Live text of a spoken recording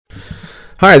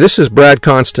Hi, this is Brad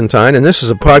Constantine, and this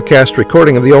is a podcast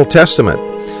recording of the Old Testament.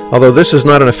 Although this is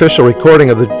not an official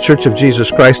recording of the Church of Jesus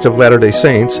Christ of Latter-day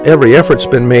Saints, every effort's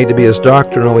been made to be as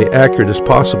doctrinally accurate as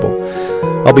possible.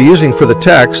 I'll be using for the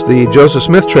text the Joseph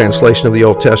Smith translation of the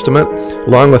Old Testament,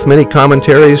 along with many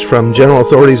commentaries from general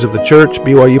authorities of the Church,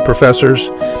 BYU professors,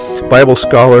 Bible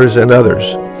scholars, and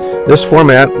others. This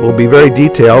format will be very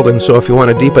detailed, and so if you want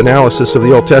a deep analysis of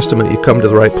the Old Testament, you come to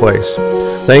the right place.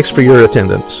 Thanks for your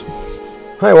attendance.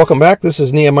 Hi, welcome back. This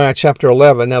is Nehemiah chapter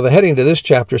 11. Now, the heading to this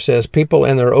chapter says, People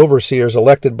and their overseers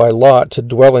elected by lot to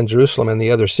dwell in Jerusalem and the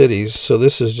other cities. So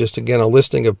this is just, again, a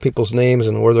listing of people's names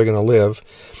and where they're going to live.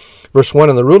 Verse 1,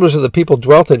 And the rulers of the people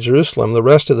dwelt at Jerusalem. The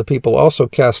rest of the people also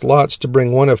cast lots to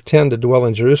bring 1 of 10 to dwell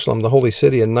in Jerusalem, the holy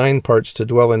city, and 9 parts to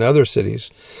dwell in other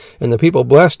cities. And the people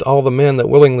blessed all the men that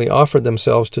willingly offered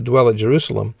themselves to dwell at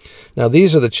Jerusalem. Now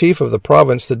these are the chief of the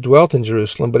province that dwelt in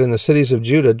Jerusalem, but in the cities of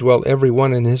Judah dwelt every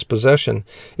one in his possession,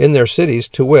 in their cities,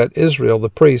 to wit, Israel, the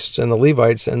priests, and the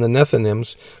Levites, and the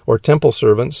Nethinims, or temple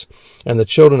servants, and the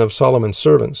children of Solomon's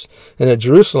servants. And at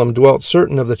Jerusalem dwelt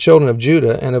certain of the children of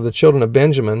Judah, and of the children of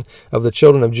Benjamin, of the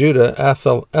children of Judah,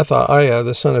 Athaiah,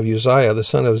 the son of Uzziah, the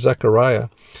son of Zechariah,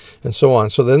 and so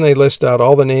on. So then they list out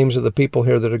all the names of the people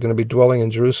here that are going to be dwelling in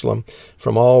Jerusalem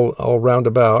from all round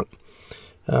about.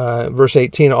 Verse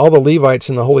 18, all the Levites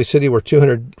in the holy city were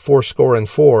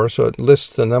 284, so it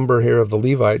lists the number here of the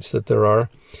Levites that there are.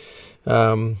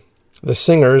 The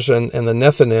singers and the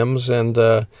Nethinims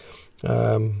and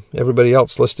everybody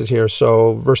else listed here.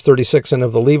 So verse 36, and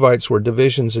of the Levites were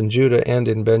divisions in Judah and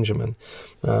in Benjamin.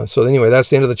 So anyway,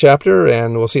 that's the end of the chapter,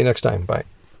 and we'll see you next time. Bye.